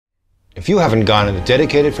If you haven't gone on a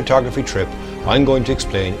dedicated photography trip, I'm going to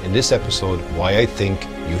explain in this episode why I think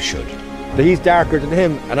you should. He's darker than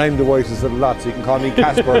him and I'm the whitest of the lot, so you can call me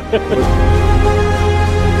Casper.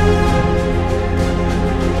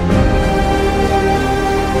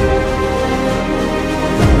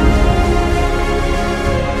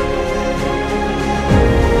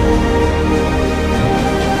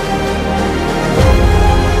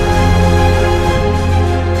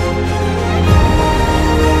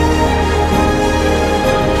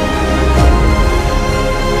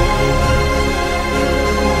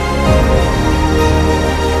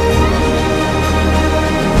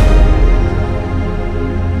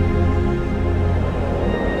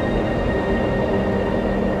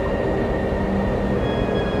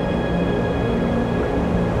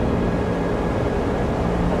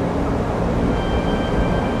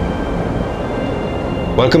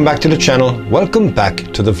 Welcome back to the channel, welcome back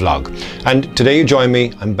to the vlog. And today you join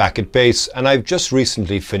me, I'm back at base and I've just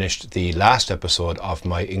recently finished the last episode of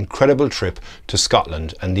my incredible trip to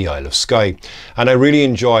Scotland and the Isle of Skye. And I really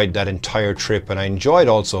enjoyed that entire trip, and I enjoyed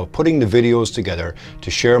also putting the videos together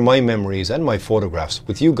to share my memories and my photographs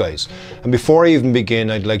with you guys. And before I even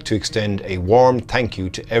begin, I'd like to extend a warm thank you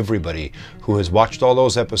to everybody who has watched all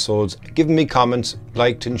those episodes, given me comments,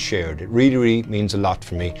 liked and shared. It really means a lot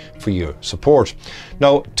for me for your support.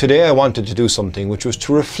 Now, today I wanted to do something which was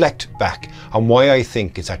to reflect back on why I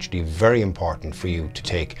think it's actually very important for you to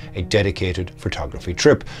take a dedicated photography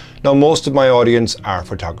trip. Now, most of my audience are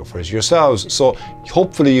photographers yourselves, so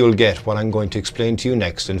hopefully you'll get what I'm going to explain to you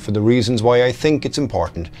next and for the reasons why I think it's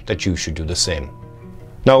important that you should do the same.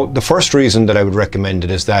 Now, the first reason that I would recommend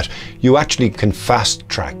it is that you actually can fast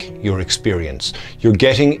track your experience. You're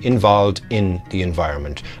getting involved in the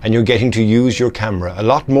environment and you're getting to use your camera a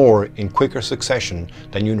lot more in quicker succession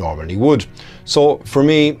than you normally would. So for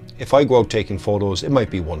me, if I go out taking photos, it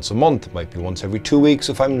might be once a month, it might be once every 2 weeks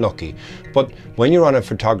if I'm lucky. But when you're on a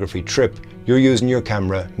photography trip, you're using your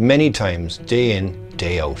camera many times, day in,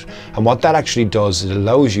 day out. And what that actually does is it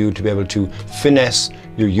allows you to be able to finesse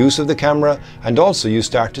your use of the camera, and also you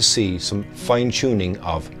start to see some fine-tuning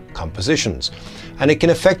of compositions. And it can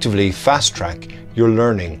effectively fast track your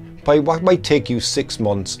learning by what might take you 6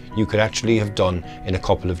 months, you could actually have done in a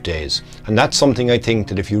couple of days. And that's something I think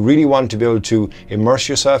that if you really want to be able to immerse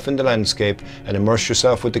yourself in the landscape and immerse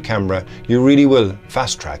yourself with the camera, you really will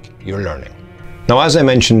fast track your learning. Now, as I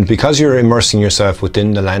mentioned, because you're immersing yourself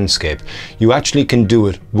within the landscape, you actually can do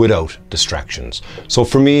it without distractions. So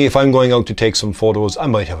for me, if I'm going out to take some photos, I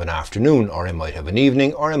might have an afternoon, or I might have an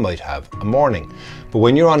evening, or I might have a morning. But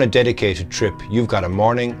when you're on a dedicated trip, you've got a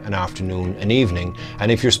morning, an afternoon, an evening,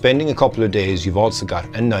 and if you're spending a couple of days, you've also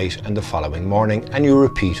got a night and the following morning, and you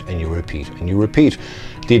repeat and you repeat and you repeat.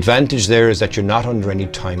 The advantage there is that you're not under any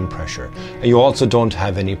time pressure, and you also don't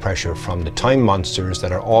have any pressure from the time monsters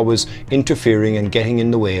that are always interfering and getting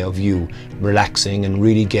in the way of you relaxing and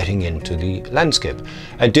really getting into the landscape.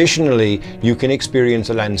 Additionally, you can experience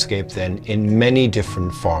a landscape then in many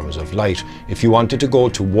different forms of light. If you wanted to go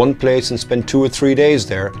to one place and spend 2 or 3 days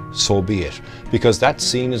there, so be it, because that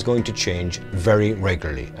scene is going to change very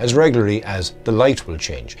regularly as the light will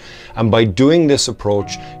change. And by doing this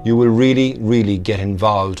approach, you will really get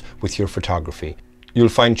involved with your photography. You'll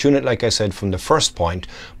fine-tune it, like I said, from the first point,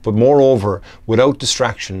 but moreover, without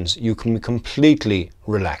distractions, you can completely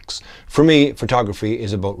relax. For me, photography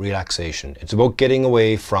is about relaxation. It's about getting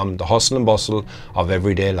away from the hustle and bustle of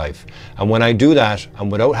everyday life. And when I do that,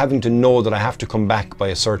 and without having to know that I have to come back by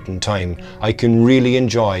a certain time, I can really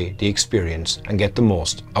enjoy the experience and get the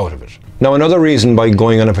most out of it. Now, another reason by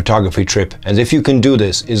going on a photography trip, and if you can do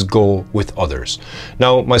this, is go with others.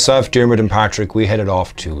 Now, myself, Dermot and Patrick, we headed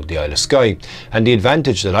off to the Isle of Skye, and the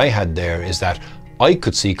advantage that I had there is that I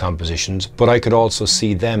could see compositions, but I could also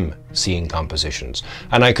see them seeing compositions,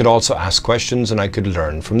 and I could also ask questions and I could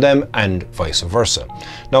learn from them, and vice versa.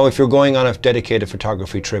 Now, if you're going on a dedicated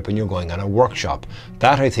photography trip and you're going on a workshop,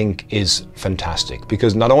 that I think is fantastic,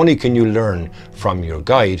 because not only can you learn from your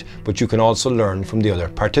guide, but you can also learn from the other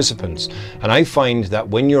participants. And I find that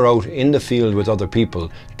when you're out in the field with other people,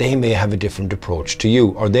 they may have a different approach to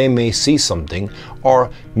you, or they may see something or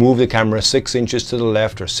move the camera 6 inches to the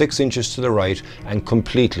left or 6 inches to the right and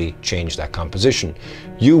completely change that composition.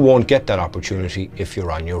 You won't get that opportunity if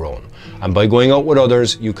you're on your own. And by going out with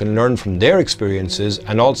others, you can learn from their experiences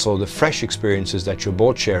and also the fresh experiences that you're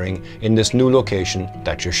both sharing in this new location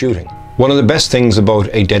that you're shooting. One of the best things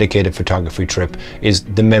about a dedicated photography trip is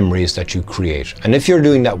the memories that you create. And if you're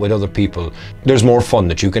doing that with other people, there's more fun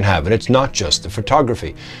that you can have. And it's not just the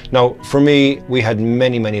photography. Now, for me, we had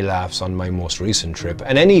many, many laughs on my most recent trip,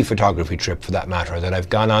 and any photography trip for that matter that I've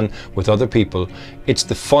gone on with other people. It's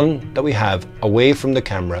the fun that we have away from the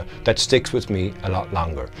camera that sticks with me a lot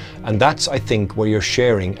longer. And that's, I think, where you're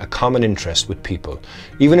sharing a common interest with people.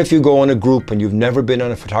 Even if you go on a group and you've never been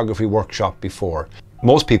on a photography workshop before,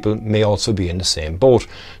 most people may also be in the same boat.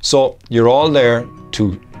 So you're all there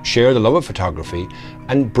to share the love of photography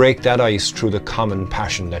and break that ice through the common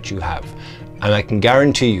passion that you have. And I can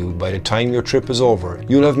guarantee you, by the time your trip is over,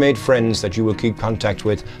 you'll have made friends that you will keep contact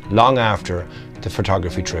with long after the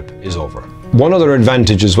photography trip is over. One other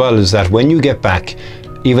advantage as well is that when you get back,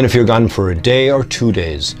 even if you're gone for a day or 2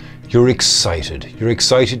 days, you're excited. You're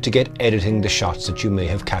excited to get editing the shots that you may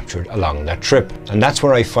have captured along that trip. And that's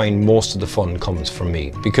where I find most of the fun comes from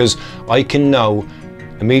me, because I can now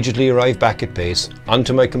immediately arrive back at base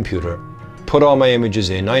onto my computer, put all my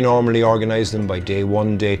images in. I normally organize them by day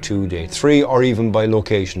 1, day 2, day 3, or even by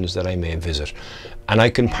locations that I may visit. And I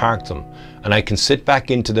can park them and I can sit back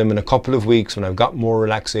into them in a couple of weeks when I've got more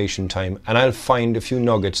relaxation time, and I'll find a few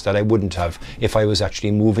nuggets that I wouldn't have if I was actually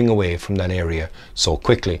moving away from that area so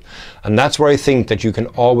quickly. And that's where I think that you can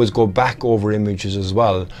always go back over images as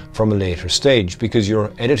well from a later stage, because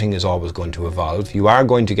your editing is always going to evolve. You are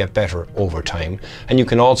going to get better over time, and you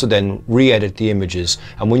can also then re-edit the images.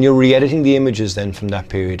 And when you're re-editing the images then from that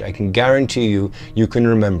period, I can guarantee you, you can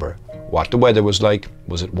remember what the weather was like.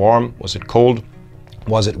 Was it warm? Was it cold?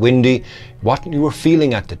 Was it windy? What you were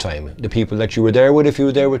feeling at the time, the people that you were there with, if you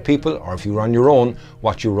were there with people, or if you were on your own,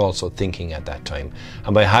 what you were also thinking at that time.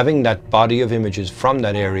 And by having that body of images from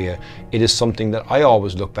that area, it is something that I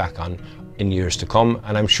always look back on in years to come,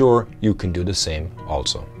 and I'm sure you can do the same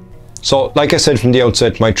also. So, like I said from the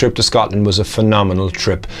outset, my trip to Scotland was a phenomenal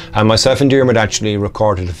trip, and myself and Dermot actually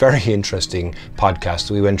recorded a very interesting podcast.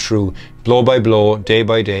 We went through blow by blow, day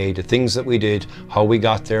by day, the things that we did, how we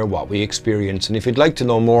got there, what we experienced. And if you'd like to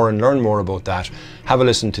know more and learn more about that, have a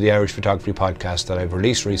listen to the Irish Photography podcast that I've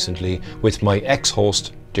released recently with my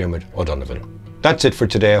ex-host Dermot O'Donovan. That's it for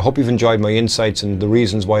today. I hope you've enjoyed my insights and the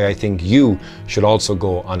reasons why I think you should also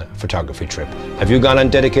go on a photography trip. Have you gone on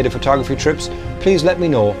dedicated photography trips? Please let me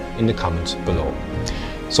know in the comments below.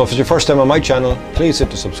 So if it's your first time on my channel, please hit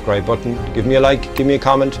the subscribe button, give me a like, give me a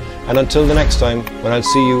comment, and until the next time, when I'll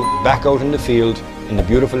see you back out in the field in the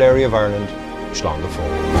beautiful area of Ireland, Slán go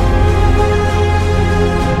fóill.